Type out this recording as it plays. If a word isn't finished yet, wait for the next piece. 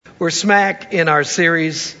We're smack in our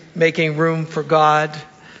series, Making Room for God.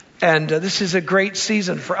 And this is a great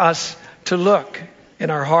season for us to look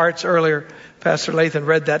in our hearts. Earlier, Pastor Lathan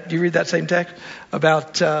read that. Do you read that same text?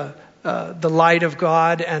 About the light of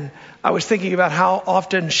God. And I was thinking about how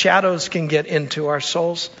often shadows can get into our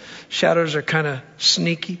souls. Shadows are kind of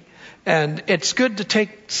sneaky. And it's good to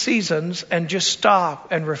take seasons and just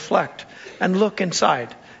stop and reflect and look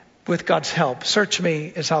inside. With God's help. Search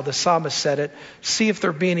me is how the psalmist said it. See if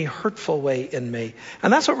there be any hurtful way in me.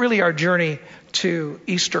 And that's what really our journey to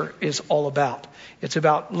Easter is all about. It's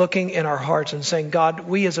about looking in our hearts and saying, God,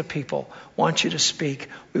 we as a people want you to speak.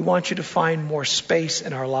 We want you to find more space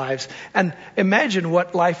in our lives. And imagine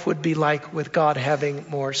what life would be like with God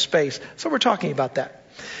having more space. So we're talking about that.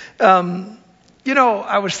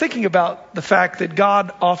 I was thinking about the fact that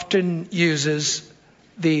God often uses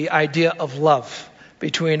the idea of love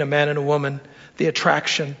between a man and a woman, the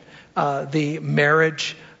attraction, the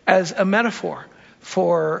marriage, as a metaphor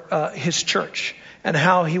for his church and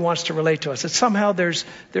how he wants to relate to us. It's somehow there's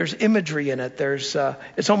imagery in it.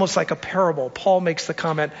 It's almost like a parable. Paul makes the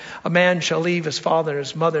comment, a man shall leave his father and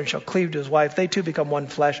his mother and shall cleave to his wife. They two become one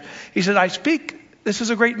flesh. He said, this is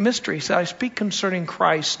a great mystery. He said, I speak concerning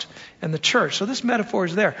Christ and the church. So this metaphor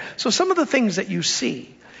is there. So some of the things that you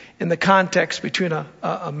see in the context between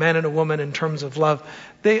a man and a woman in terms of love,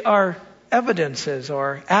 they are evidences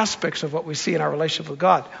or aspects of what we see in our relationship with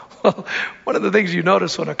God. Well, one of the things you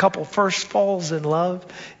notice when a couple first falls in love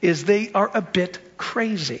is they are a bit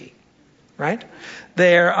crazy, right?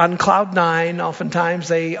 They're on cloud nine oftentimes.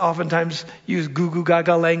 They oftentimes use goo-goo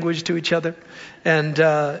gaga language to each other. And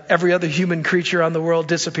every other human creature on the world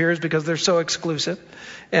disappears because they're so exclusive.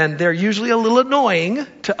 And they're usually a little annoying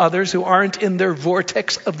to others who aren't in their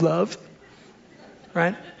vortex of love.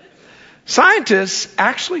 Right? Scientists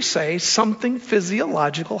actually say something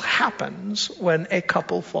physiological happens when a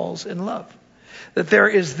couple falls in love. That there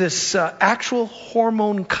is this actual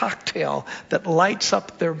hormone cocktail that lights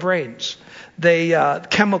up their brains.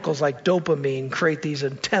 Chemicals like dopamine create these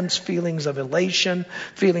intense feelings of elation,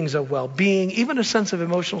 feelings of well-being, even a sense of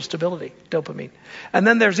emotional stability, dopamine. And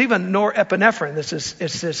then there's even norepinephrine.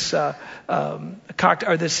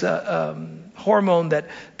 This hormone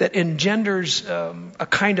that engenders a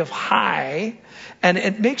kind of high, and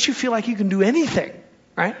it makes you feel like you can do anything,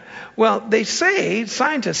 right? Well,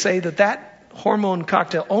 scientists say that hormone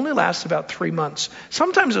cocktail only lasts about 3 months,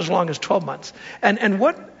 sometimes as long as 12 months. And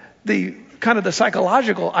what the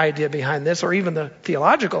psychological idea behind this, or even the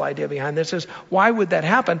theological idea behind this, is why would that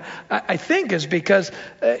happen? I think is because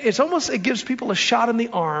it gives people a shot in the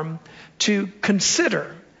arm to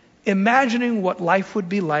consider imagining what life would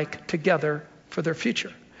be like together for their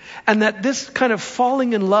future. And that this kind of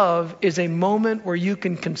falling in love is a moment where you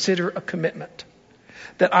can consider a commitment.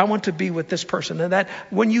 That I want to be with this person. And that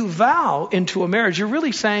when you vow into a marriage, you're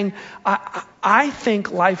really saying, I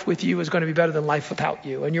think life with you is going to be better than life without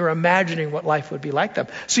you. And you're imagining what life would be like them.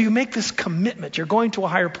 So you make this commitment. You're going to a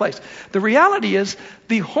higher place. The reality is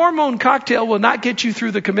the hormone cocktail will not get you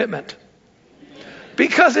through the commitment.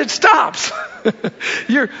 Because it stops.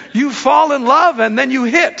 You fall in love and then you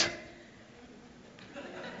hit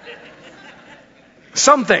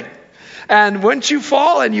something. And once you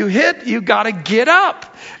fall and you hit, you got to get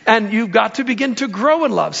up. And you've got to begin to grow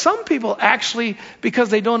in love. Some people actually, because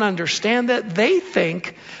they don't understand that, they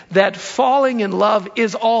think that falling in love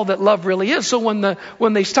is all that love really is. So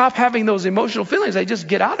when they stop having those emotional feelings, they just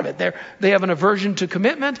get out of it. They have an aversion to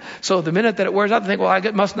commitment. So the minute that it wears out, they think, well,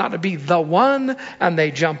 it must not be the one. And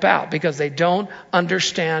they jump out because they don't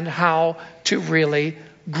understand how to really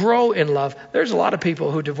grow in love. There's a lot of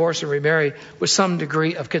people who divorce and remarry with some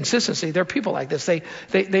degree of consistency. There are people like this.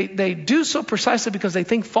 They do so precisely because they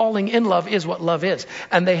think falling in love is what love is.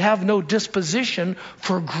 And they have no disposition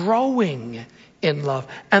for growing in love.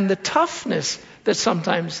 And the toughness that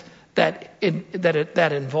sometimes that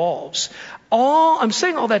involves. I'm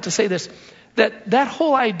saying all that to say this, that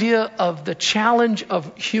whole idea of the challenge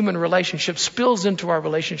of human relationships spills into our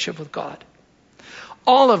relationship with God.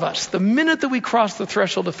 All of us, the minute that we cross the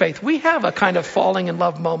threshold of faith, we have a kind of falling in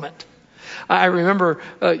love moment. I remember,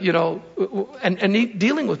 and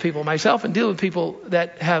dealing with people myself and dealing with people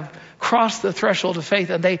that have crossed the threshold of faith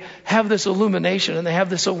and they have this illumination and they have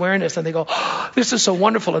this awareness and they go, oh, this is so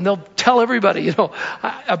wonderful. And they'll tell everybody,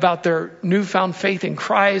 about their newfound faith in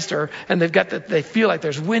Christ, and they feel like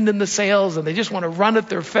there's wind in the sails and they just want to run at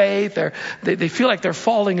their faith. They feel like they're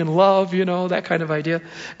falling in love, that kind of idea.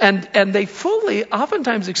 And they fully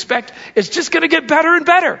oftentimes expect it's just going to get better and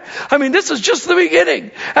better. I mean, this is just the beginning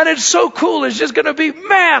and it's so cool. It's just going to be,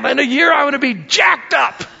 man, in a year I'm going to be jacked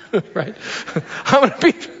up. Right? I'm going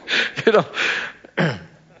to be,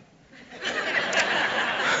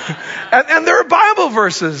 And there are Bible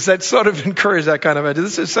verses that sort of encourage that kind of idea.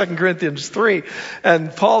 This is 2 Corinthians 3.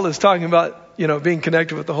 And Paul is talking about, being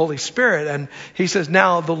connected with the Holy Spirit. And he says,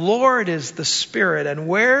 now the Lord is the Spirit. And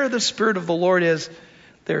where the Spirit of the Lord is,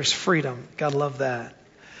 there's freedom. Gotta love that.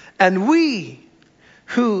 And we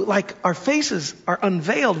who, like, our faces are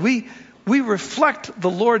unveiled, we reflect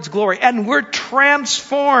the Lord's glory. And we're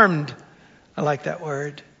transformed. I like that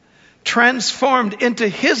word. Transformed into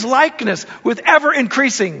His likeness with ever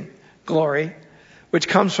increasing glory, which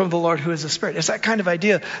comes from the Lord who is the Spirit. It's that kind of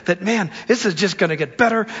idea that, man, this is just going to get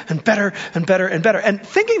better and better and better and better. And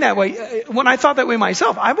thinking that way, when I thought that way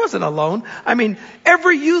myself, I wasn't alone. I mean,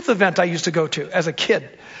 every youth event I used to go to as a kid,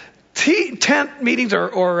 tent meetings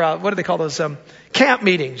or what do they call those? Camp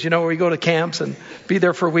meetings, where we go to camps and be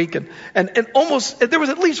there for a week. And almost, there was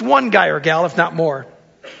at least one guy or gal, if not more,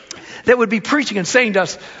 that would be preaching and saying to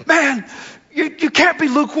us, man, you can't be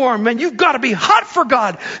lukewarm, man. You've got to be hot for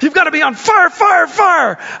God. You've got to be on fire, fire,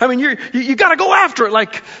 fire. I mean, you got to go after it.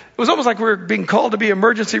 Like, it was almost like we were being called to be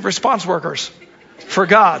emergency response workers for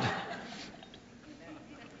God.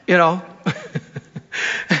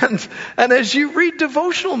 And as you read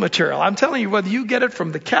devotional material, I'm telling you, whether you get it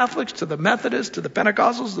from the Catholics to the Methodists to the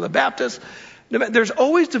Pentecostals to the Baptists, there's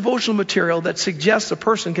always devotional material that suggests a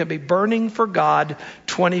person can be burning for God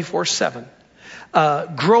 24/7.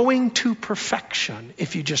 Growing to perfection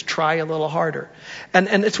if you just try a little harder.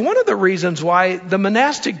 And it's one of the reasons why the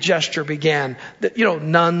monastic gesture began. That,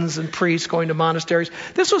 nuns and priests going to monasteries.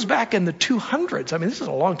 This was back in the 200s. I mean, this is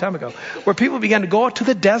a long time ago, where people began to go out to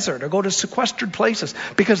the desert or go to sequestered places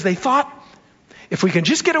because they thought, if we can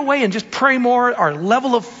just get away and just pray more, our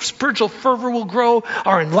level of spiritual fervor will grow,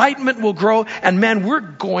 our enlightenment will grow, and man, we're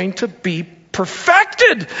going to be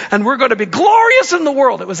perfected, and we're going to be glorious in the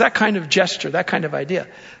world. It was that kind of gesture, that kind of idea.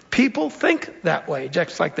 People think that way,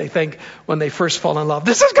 just like they think when they first fall in love.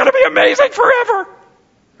 This is going to be amazing forever,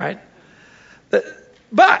 right?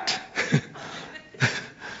 But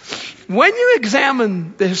when you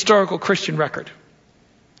examine the historical Christian record,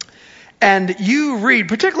 and you read,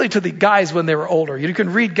 particularly to the guys when they were older, you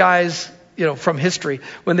can read guys, from history.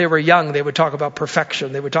 When they were young, they would talk about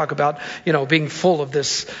perfection. They would talk about, being full of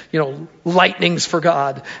this, lightnings for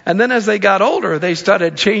God. And then as they got older, they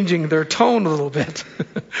started changing their tone a little bit.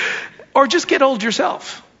 Or just get old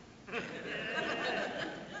yourself.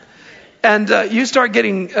 And you start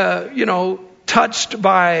getting, touched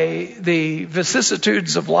by the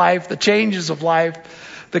vicissitudes of life, the changes of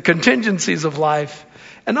life, the contingencies of life.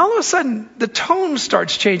 And all of a sudden, the tone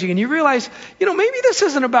starts changing, and you realize, maybe this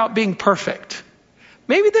isn't about being perfect.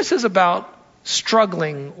 Maybe this is about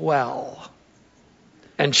struggling well.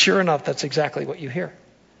 And sure enough, that's exactly what you hear.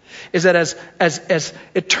 Is that as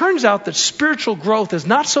it turns out that spiritual growth is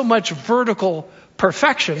not so much vertical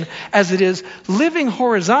perfection as it is living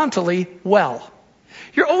horizontally well.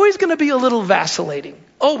 You're always going to be a little vacillating.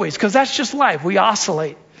 Always, because that's just life. We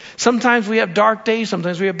oscillate. Sometimes we have dark days,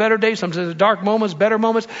 sometimes we have better days, sometimes there's dark moments, better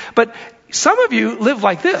moments. But some of you live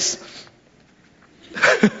like this.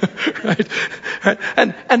 Right?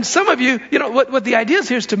 And some of you, what the idea is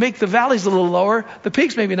here is to make the valleys a little lower, the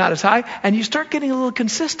peaks maybe not as high, and you start getting a little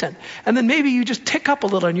consistent. And then maybe you just tick up a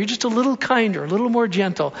little and you're just a little kinder, a little more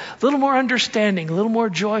gentle, a little more understanding, a little more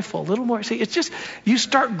joyful, a little more, it's just, you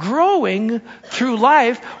start growing through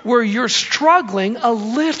life where you're struggling a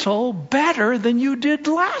little better than you did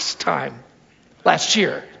last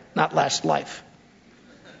year, not last life.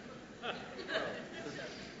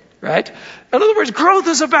 Right? In other words, growth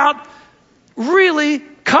is about really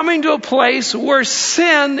coming to a place where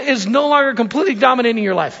sin is no longer completely dominating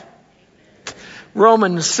your life.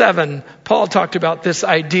 Romans 7, Paul talked about this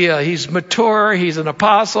idea. He's mature, he's an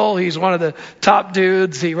apostle, he's one of the top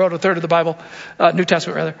dudes. He wrote a third of the Bible, New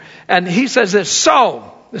Testament rather. And he says this,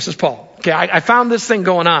 this is Paul. Okay, I found this thing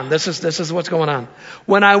going on. This is what's going on.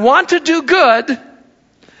 When I want to do good,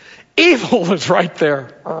 evil is right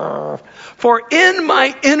there. For in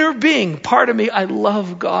my inner being, part of me, I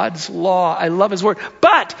love God's law. I love His word.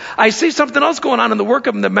 But I see something else going on in the work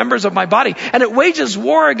of the members of my body. And it wages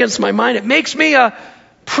war against my mind. It makes me a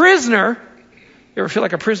prisoner. You ever feel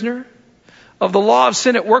like a prisoner? Of the law of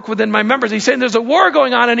sin at work within my members. He's saying there's a war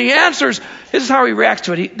going on, and he answers. This is how he reacts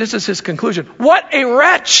to it. This is his conclusion. What a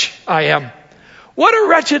wretch I am. What a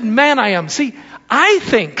wretched man I am. See, I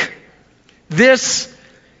think this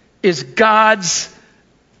is God's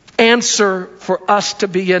answer for us to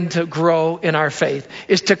begin to grow in our faith,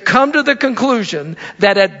 is to come to the conclusion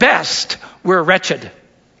that at best we're wretched.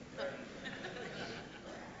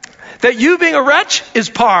 That you being a wretch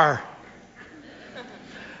is par.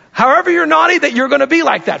 However you're naughty, that you're going to be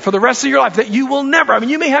like that for the rest of your life, that you will never. I mean,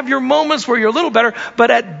 you may have your moments where you're a little better,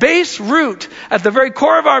 but at base root, at the very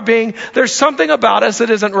core of our being, there's something about us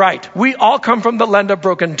that isn't right. We all come from the land of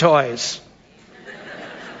broken toys.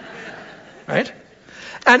 Right?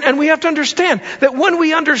 And we have to understand that when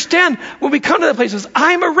we come to that place,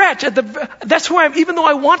 I'm a wretch. That's who I am. Even though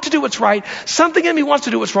I want to do what's right, something in me wants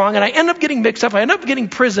to do what's wrong, and I end up getting mixed up. I end up getting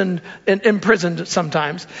imprisoned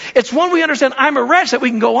sometimes. It's when we understand I'm a wretch that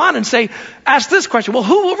we can go on and ask this question, well,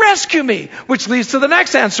 who will rescue me? Which leads to the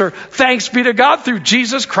next answer. Thanks be to God through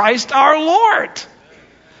Jesus Christ our Lord.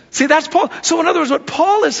 See, that's Paul. So in other words, what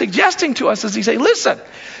Paul is suggesting to us is he's saying, listen,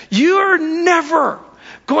 you're never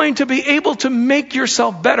going to be able to make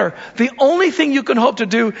yourself better. The only thing you can hope to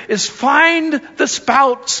do is find the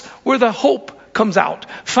spouts where the hope comes out.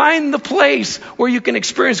 Find the place where you can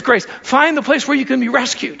experience grace. Find the place where you can be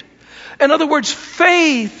rescued. In other words,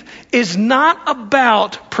 faith is not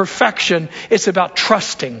about perfection. It's about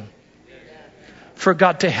trusting for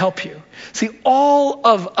God to help you. See, all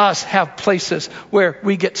of us have places where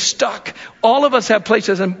we get stuck. All of us have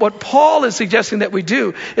places. And what Paul is suggesting that we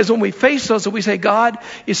do is when we face those, that we say, God,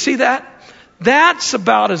 you see that? That's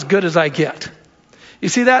about as good as I get. You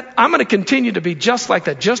see that? I'm going to continue to be just like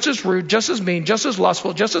that, just as rude, just as mean, just as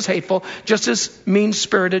lustful, just as hateful, just as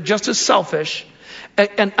mean-spirited, just as selfish.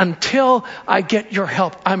 And until I get your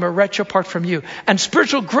help, I'm a wretch apart from you. And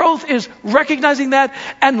spiritual growth is recognizing that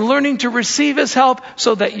and learning to receive his help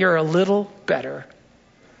so that you're a little better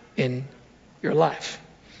in your life.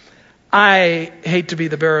 I hate to be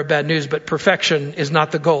the bearer of bad news, but perfection is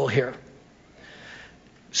not the goal here.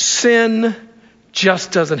 Sin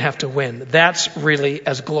just doesn't have to win. That's really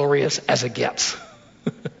as glorious as it gets.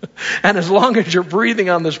 And as long as you're breathing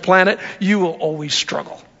on this planet, you will always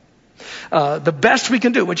struggle. The best we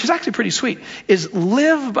can do, which is actually pretty sweet, is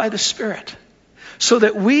live by the Spirit so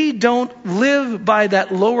that we don't live by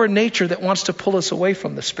that lower nature that wants to pull us away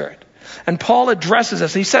from the Spirit. And Paul addresses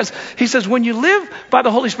this. He says, when you live by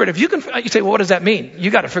the Holy Spirit, if you can, you say, well, what does that mean?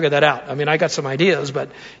 You got to figure that out. I mean, I got some ideas,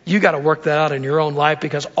 but you got to work that out in your own life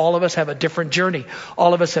because all of us have a different journey.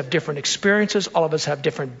 All of us have different experiences. All of us have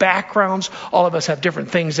different backgrounds. All of us have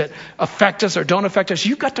different things that affect us or don't affect us.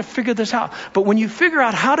 You've got to figure this out. But when you figure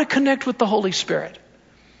out how to connect with the Holy Spirit,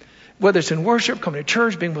 whether it's in worship, coming to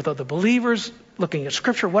church, being with other believers, looking at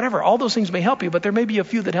Scripture, whatever, all those things may help you, but there may be a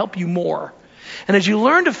few that help you more. And as you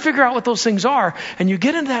learn to figure out what those things are, and you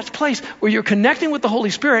get into that place where you're connecting with the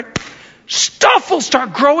Holy Spirit, stuff will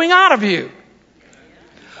start growing out of you.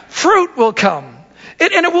 Fruit will come.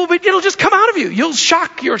 It'll just come out of you. You'll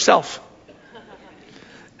shock yourself.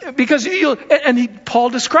 Because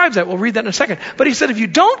Paul describes that. We'll read that in a second. But he said if you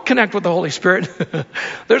don't connect with the Holy Spirit,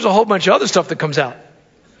 there's a whole bunch of other stuff that comes out.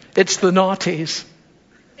 It's the naughties.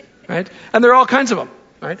 Right? And there are all kinds of them.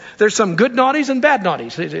 Right? There's some good naughties and bad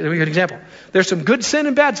naughties. Let me give you an example. There's some good sin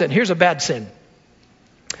and bad sin. Here's a bad sin.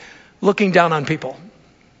 Looking down on people.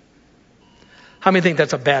 How many think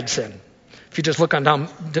that's a bad sin? If you look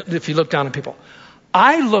down on people.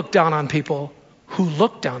 I look down on people who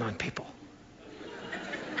look down on people.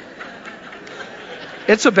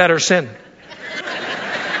 It's a better sin.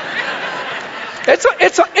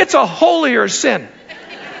 It's a holier sin.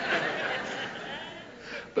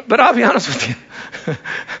 But I'll be honest with you.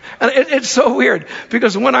 And it's so weird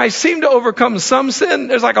because when I seem to overcome some sin,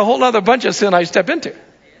 there's like a whole other bunch of sin I step into.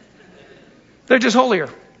 They're just holier.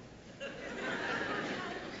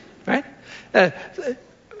 Right?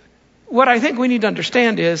 What I think we need to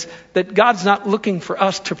understand is that God's not looking for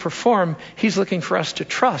us to perform. He's looking for us to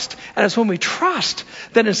trust. And it's when we trust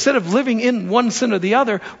that instead of living in one sin or the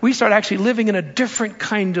other, we start actually living in a different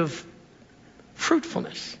kind of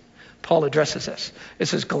fruitfulness. Paul addresses this.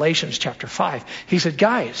 This is Galatians chapter 5. He said,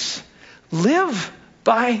 guys, live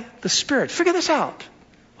by the Spirit. Figure this out.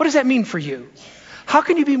 What does that mean for you? How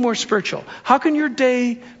can you be more spiritual? How can your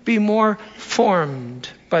day be more formed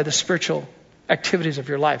by the spiritual activities of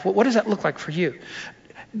your life? What does that look like for you?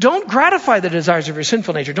 Don't gratify the desires of your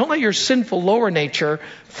sinful nature. Don't let your sinful lower nature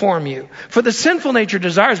form you. For the sinful nature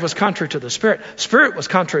desires was contrary to the Spirit. Spirit was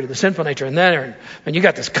contrary to the sinful nature. And you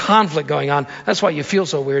got this conflict going on. That's why you feel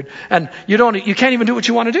so weird. And you can't even do what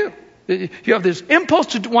you want to do. You have this impulse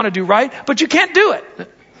to want to do right, but you can't do it.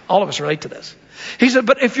 All of us relate to this. He said,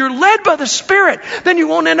 but if you're led by the Spirit, then you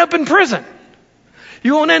won't end up in prison.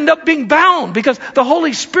 You won't end up being bound because the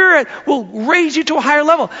Holy Spirit will raise you to a higher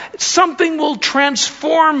level. Something will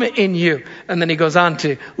transform in you. And then he goes on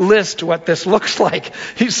to list what this looks like.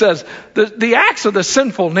 He says, the acts of the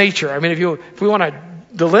sinful nature. I mean, if we want to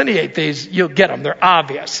delineate these, you'll get them. They're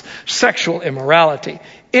obvious. Sexual immorality,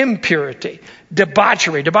 impurity,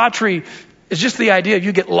 debauchery. Debauchery It's just the idea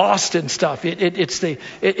you get lost in stuff. It's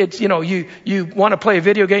you want to play a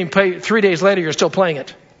video game, 3 days later you're still playing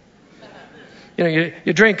it.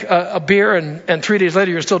 You drink a beer and 3 days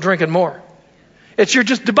later you're still drinking more. You're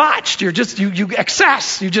just debauched. You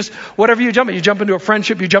excess. Whatever you jump into a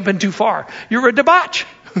friendship, you jump in too far. You're a debauch.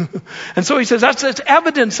 And so he says that's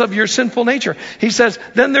evidence of your sinful nature. He says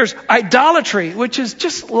then there's idolatry, which is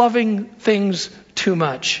just loving things too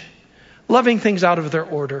much. Loving things out of their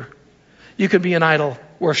order. You could be an idol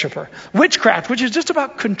worshiper. Witchcraft, which is just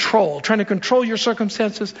about control, trying to control your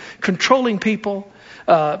circumstances, controlling people.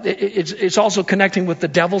 It's also connecting with the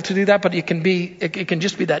devil to do that, but it can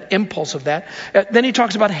just be that impulse of that. Then he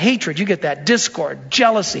talks about hatred. You get that. Discord,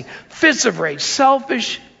 jealousy, fits of rage,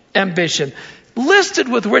 selfish ambition. Listed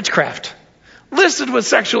with witchcraft. Listed with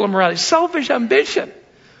sexual immorality. Selfish ambition.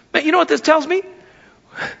 But you know what this tells me?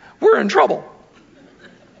 We're in trouble.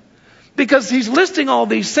 Because he's listing all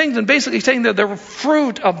these things and basically saying that they're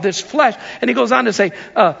fruit of this flesh. And he goes on to say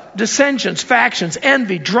dissensions, factions,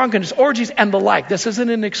 envy, drunkenness, orgies, and the like. This isn't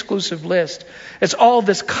an exclusive list. It's all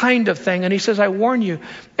this kind of thing. And he says, I warn you,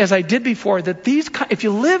 as I did before, that if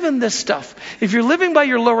you live in this stuff, if you're living by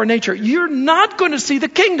your lower nature, you're not going to see the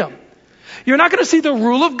kingdom. You're not going to see the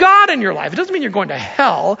rule of God in your life. It doesn't mean you're going to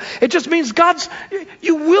hell. It just means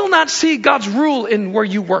you will not see God's rule in where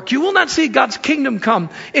you work. You will not see God's kingdom come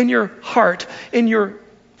in your heart, in your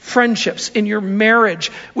friendships, in your marriage,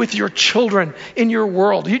 with your children, in your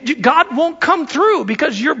world. God won't come through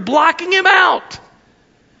because you're blocking him out.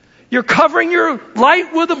 You're covering your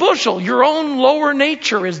light with a bushel. Your own lower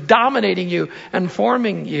nature is dominating you and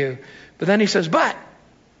forming you. But then he says, but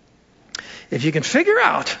if you can figure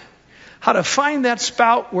out how to find that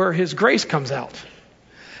spout where his grace comes out,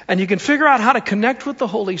 and you can figure out how to connect with the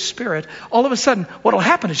Holy Spirit, all of a sudden what will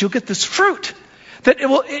happen is you'll get this fruit that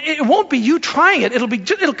it won't be you trying it.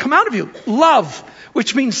 It'll come out of you. Love,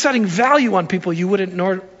 which means setting value on people you wouldn't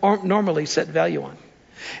normally set value on.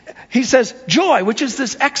 He says joy, which is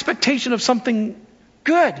this expectation of something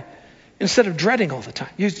good instead of dreading all the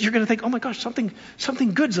time. You're going to think, oh my gosh, something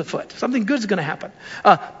good's afoot. Something good's going to happen.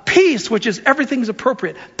 Peace, which is everything's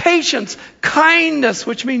appropriate. Patience, kindness,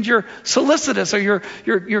 which means you're solicitous or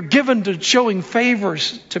you're given to showing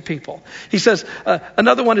favors to people. He says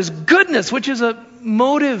another one is goodness, which is a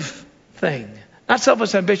motive thing. Not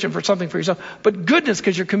selfish ambition for something for yourself, but goodness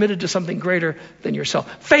because you're committed to something greater than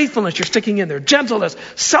yourself. Faithfulness, you're sticking in there. Gentleness,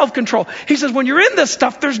 self-control. He says when you're in this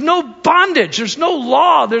stuff, there's no bondage, there's no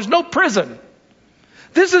law, there's no prison.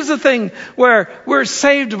 This is the thing where we're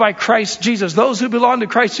saved by Christ Jesus. Those who belong to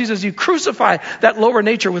Christ Jesus, you crucify that lower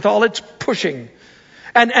nature with all its pushing.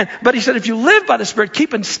 But he said if you live by the Spirit,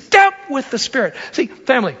 keep in step with the Spirit. See,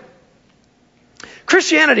 family,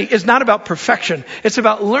 Christianity is not about perfection. It's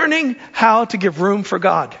about learning how to give room for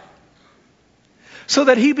God so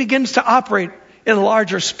that he begins to operate in a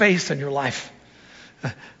larger space in your life.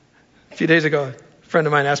 A few days ago, a friend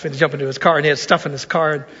of mine asked me to jump into his car, and he had stuff in his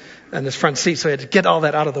car and his front seat, so he had to get all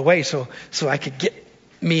that out of the way so I could get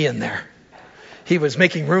me in there. He was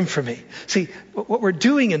making room for me. See, what we're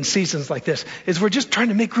doing in seasons like this is we're just trying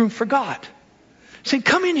to make room for God. Saying,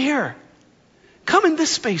 come in here. Come in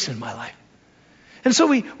this space in my life. And so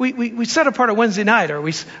we set apart a Wednesday night, or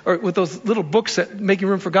with those little books that Making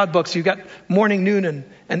Room for God books, you got morning, noon,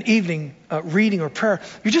 and evening reading or prayer.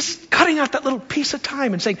 You're just cutting out that little piece of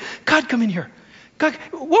time and saying, God, come in here. God,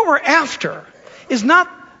 what we're after is not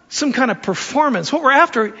some kind of performance. What we're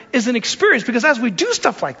after is an experience, because as we do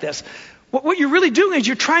stuff like this, what you're really doing is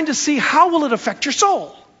you're trying to see how will it affect your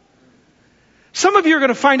soul. Some of you are going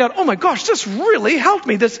to find out, oh my gosh, this really helped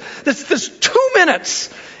me. This 2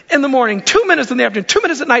 minutes in the morning, 2 minutes in the afternoon, 2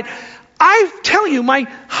 minutes at night. I tell you, my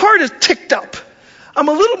heart is ticked up. I'm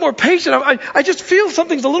a little more patient. I just feel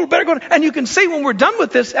something's a little better going. And you can say when we're done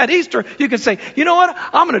with this at Easter, you can say, you know what?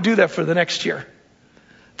 I'm going to do that for the next year.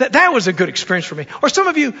 That was a good experience for me. Or some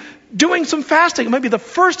of you doing some fasting. It might be the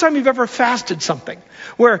first time you've ever fasted something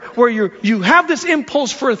where you have this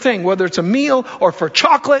impulse for a thing, whether it's a meal or for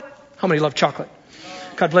chocolate. How many love chocolate?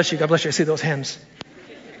 God bless you. God bless you. I see those hands.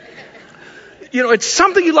 You know, it's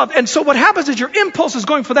something you love. And so what happens is your impulse is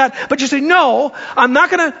going for that, but you say, no, I'm not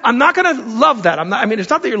going to love that. It's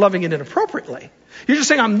not that you're loving it inappropriately. You're just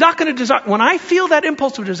saying, I'm not going to desire. When I feel that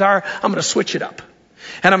impulse of desire, I'm going to switch it up.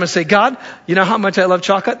 And I'm going to say, God, you know how much I love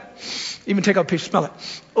chocolate? Even take out a piece, smell it.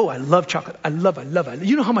 Oh, I love chocolate. I love it.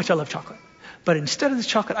 You know how much I love chocolate. But instead of this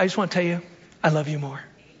chocolate, I just want to tell you, I love you more.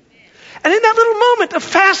 And in that little moment of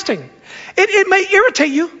fasting, it may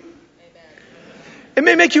irritate you. It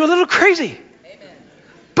may make you a little crazy.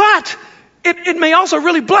 But it may also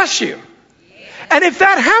really bless you. And if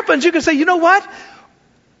that happens, you can say, you know what?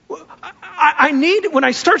 I need, when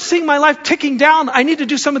I start seeing my life ticking down, I need to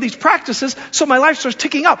do some of these practices so my life starts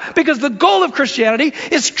ticking up. Because the goal of Christianity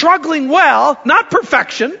is struggling well, not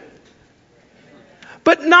perfection,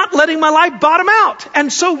 but not letting my life bottom out.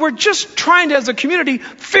 And so we're just trying to, as a community,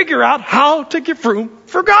 figure out how to give room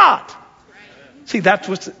for God. See, that's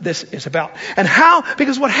what this is about. And how,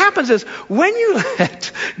 because what happens is when you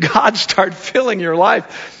let God start filling your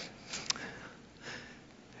life,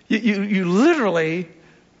 you literally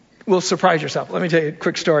will surprise yourself. Let me tell you a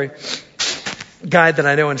quick story. A guy that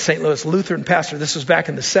I know in St. Louis, Lutheran pastor. This was back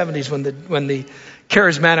in the 70s when the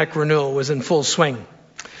charismatic renewal was in full swing.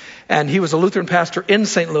 And he was a Lutheran pastor in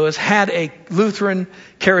St. Louis, had a Lutheran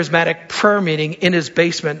charismatic prayer meeting in his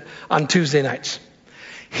basement on Tuesday nights.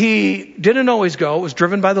 He didn't always go, was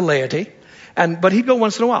driven by the laity, but he'd go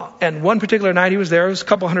once in a while. And one particular night he was there, there was a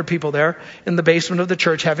couple hundred people there in the basement of the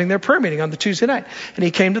church having their prayer meeting on the Tuesday night. And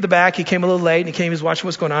he came to the back, he came a little late, and he was watching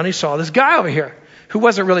what's going on. He saw this guy over here who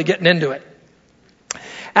wasn't really getting into it.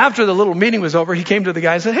 After the little meeting was over, he came to the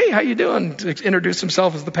guy and said, "Hey, how you doing?" To introduce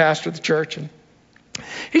himself as the pastor of the church. And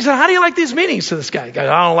he said, "How do you like these meetings?" To this guy. He goes,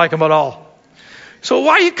 "I don't like them at all." "So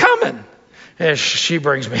why are you coming?" "And she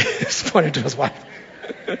brings me." He's pointing to his wife.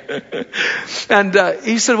 And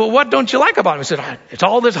he said, "Well, what don't you like about him?" He said, "It's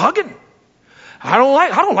all this hugging. I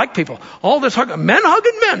don't like people. All this hugging. Men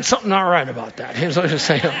hugging men. Something not right about that." He was just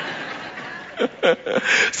saying.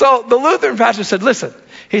 So the Lutheran pastor said, "Listen,"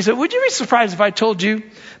 he said, "would you be surprised if I told you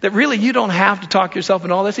that really you don't have to talk yourself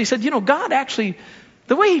and all this?" He said, God actually,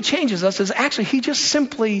 the way he changes us is actually he just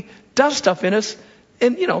simply does stuff in us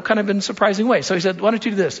in, kind of in surprising ways. So he said, "Why don't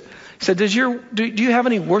you do this?" He said, do you have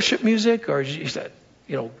any worship music?" Or he said,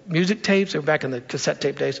 music tapes. They were back in the cassette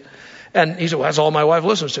tape days. And he said, "Well, that's all my wife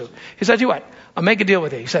listens to." He said, "You what? I'll make a deal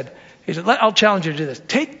with you." He said, "I'll challenge you to do this.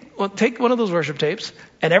 Take one of those worship tapes,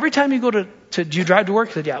 and every time you go do you drive to work?"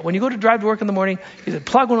 He said, "Yeah." "When you go to drive to work in the morning," he said,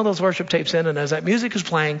 "plug one of those worship tapes in, and as that music is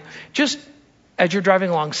playing, just as you're driving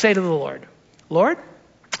along, say to the Lord, 'Lord,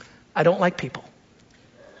 I don't like people.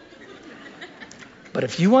 But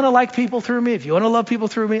if you want to like people through me, if you want to love people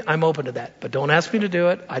through me, I'm open to that. But don't ask me to do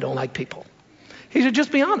it. I don't like people.'" He said,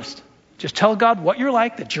 "Just be honest. Just tell God what you're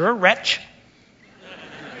like, that you're a wretch.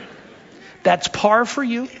 That's par for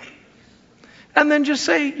you. And then just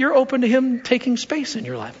say you're open to him taking space in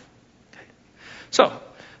your life." Okay. So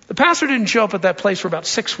the pastor didn't show up at that place for about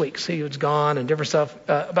 6 weeks. He was gone and different stuff.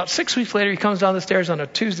 About 6 weeks later, he comes down the stairs on a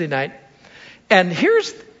Tuesday night. And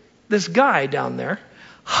here's this guy down there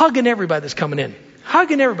hugging everybody that's coming in.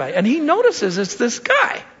 Hugging everybody. And he notices it's this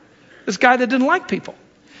guy that didn't like people.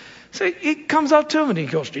 So he comes up to him and he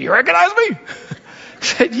goes, "Do you recognize me?" He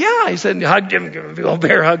said, "Yeah." He said, and hugged him, gave a big old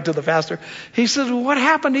bear hug to the pastor. He said, "Well, what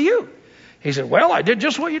happened to you?" He said, "Well, I did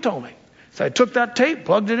just what you told me." So I took that tape,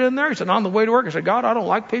 plugged it in there. He said, on the way to work, I said, "God, I don't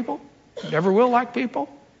like people. Never will like people.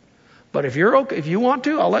 But if you're okay, if you want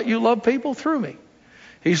to, I'll let you love people through me."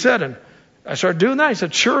 He said, and I started doing that. He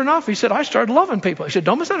said, sure enough, he said, I started loving people. He said,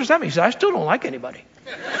 "Don't misunderstand me." He said, "I still don't like anybody.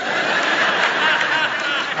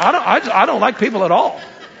 I don't like people at all.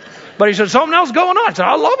 But," he said, "something else going on." I said,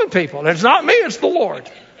 "I'm loving people. And it's not me, it's the Lord."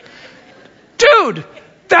 Dude,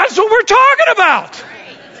 that's what we're talking about.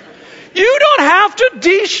 You don't have to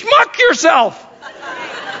de-schmuck yourself.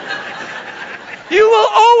 You will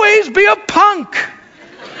always be a punk.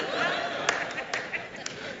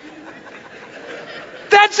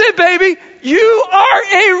 That's it, baby. You are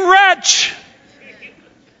a wretch.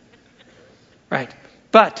 Right.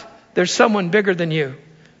 But there's someone bigger than you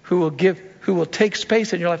who will take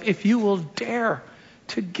space in your life if you will dare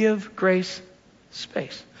to give grace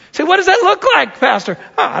space. Say, "What does that look like, Pastor?"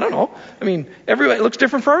 I don't know. I mean, it looks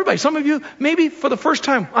different for everybody. Some of you, maybe for the first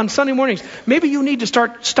time on Sunday mornings, maybe you need to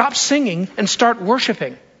stop singing and start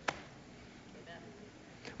worshiping.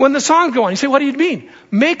 When the songs go on, you say, "What do you mean?"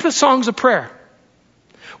 Make the songs a prayer.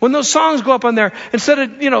 When those songs go up on there, instead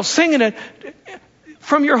of, singing it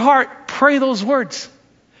from your heart, pray those words.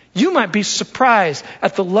 You might be surprised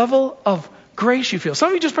at the level of grace you feel. Some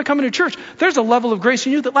of you, just by coming to church, there's a level of grace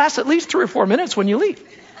in you that lasts at least 3 or 4 minutes when you leave.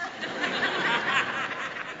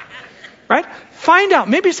 Right? Find out.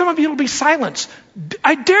 Maybe some of you will be silence.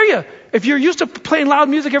 I dare you. If you're used to playing loud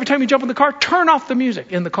music every time you jump in the car, turn off the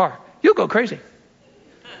music in the car. You'll go crazy.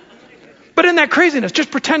 But in that craziness,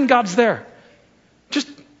 just pretend God's there. Just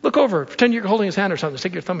look over. Pretend you're holding his hand or something.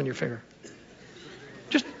 Stick your thumb in your finger.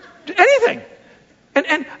 Just anything.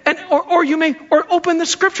 Or open the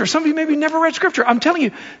scripture. Some of you maybe never read scripture. I'm telling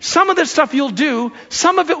you, some of this stuff you'll do,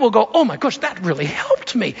 some of it will go, "Oh my gosh, that really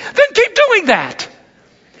helped me." Then keep doing that.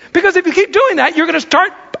 Because if you keep doing that, you're going to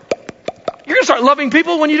start loving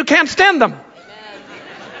people when you can't stand them.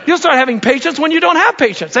 You'll start having patience when you don't have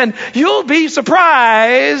patience. And you'll be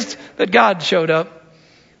surprised that God showed up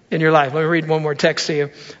in your life. Let me read one more text to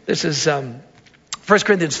you. This is 1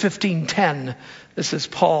 Corinthians 15:10. This is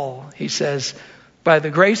Paul. He says, by the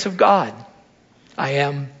grace of God, I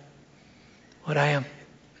am what I am.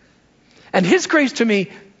 And his grace to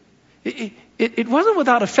me, it wasn't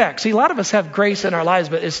without effect. See, a lot of us have grace in our lives,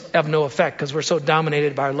 but it's have no effect because we're so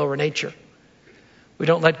dominated by our lower nature. We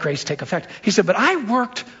don't let grace take effect. He said, but I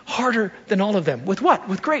worked harder than all of them. With what?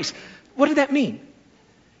 With grace. What did that mean?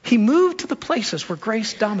 He moved to the places where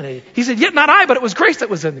grace dominated. He said, yet not I, but it was grace that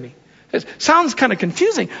was in me. It sounds kind of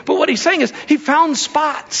confusing, but what he's saying is he found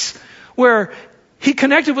spots where he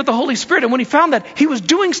connected with the Holy Spirit. And when he found that, he was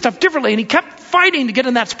doing stuff differently and he kept fighting to get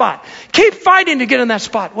in that spot. Keep fighting to get in that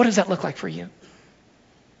spot. What does that look like for you?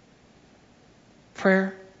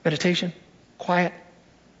 Prayer, meditation, quiet,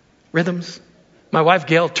 rhythms. My wife,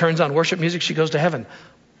 Gail, turns on worship music. She goes to heaven.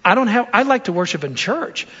 I like to worship in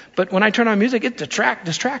church, but when I turn on music, it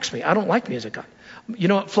distracts me. I don't like music. You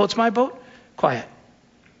know what floats my boat? Quiet.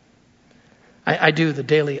 I do the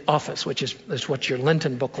daily office, which is what your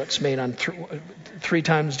Lenten booklet's made on 3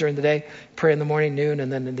 times during the day. Pray in the morning, noon,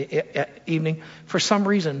 and then in the evening. For some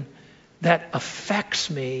reason, that affects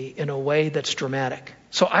me in a way that's dramatic.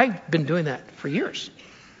 So I've been doing that for years.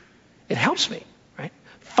 It helps me, right?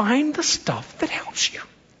 Find the stuff that helps you.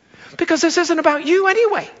 Because this isn't about you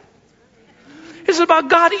anyway. This is about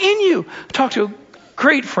God in you. I talked to a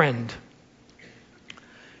great friend.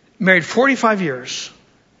 Married 45 years.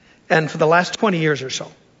 And for the last 20 years or so,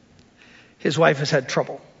 his wife has had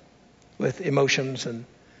trouble with emotions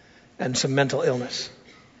and some mental illness.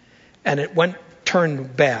 And it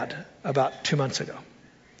turned bad about 2 months ago.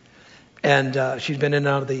 And she's been in and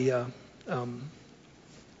out of the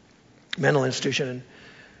mental institution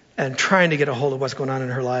and trying to get a hold of what's going on in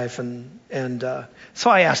her life. And so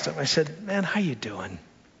I asked him, I said, man, how you doing?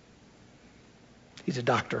 He's a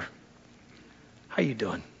doctor. How you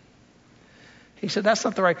doing? He said, that's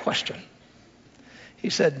not the right question. He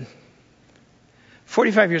said,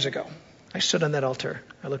 45 years ago, I stood on that altar.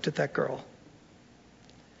 I looked at that girl.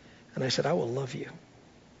 And I said, I will love you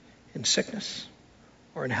in sickness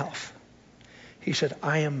or in health. He said,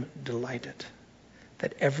 I am delighted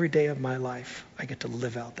that every day of my life, I get to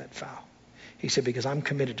live out that vow. He said, because I'm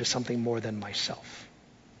committed to something more than myself.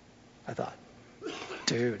 I thought,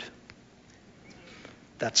 dude,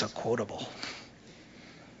 that's a quotable.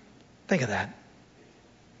 Think of that.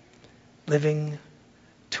 Living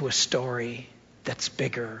to a story that's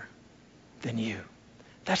bigger than you.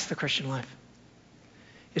 That's the Christian life.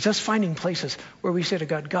 It's us finding places where we say to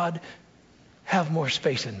God, God, have more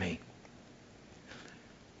space in me.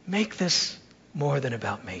 Make this more than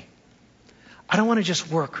about me. I don't want to just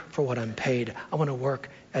work for what I'm paid. I want to work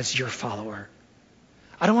as your follower.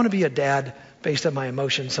 I don't want to be a dad based on my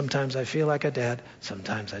emotions. Sometimes I feel like a dad.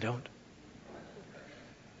 Sometimes I don't.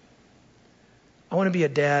 I want to be a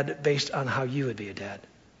dad based on how you would be a dad.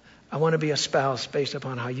 I want to be a spouse based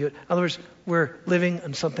upon how you... In other words, we're living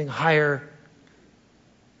on something higher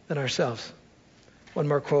than ourselves. One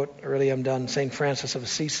more quote, early I'm done. St. Francis of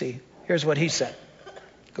Assisi. Here's what he said.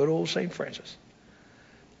 Good old St. Francis.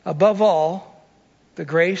 Above all, the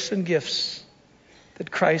grace and gifts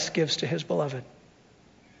that Christ gives to his beloved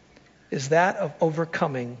is that of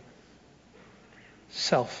overcoming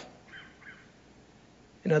self.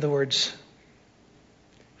 In other words,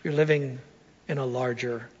 you're living in a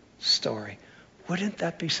larger story. Wouldn't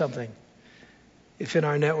that be something if in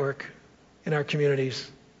our network, in our communities,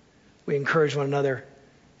 we encourage one another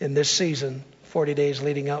in this season, 40 days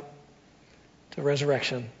leading up to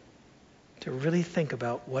resurrection, to really think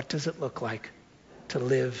about what does it look like to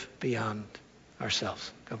live beyond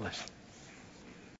ourselves. God bless.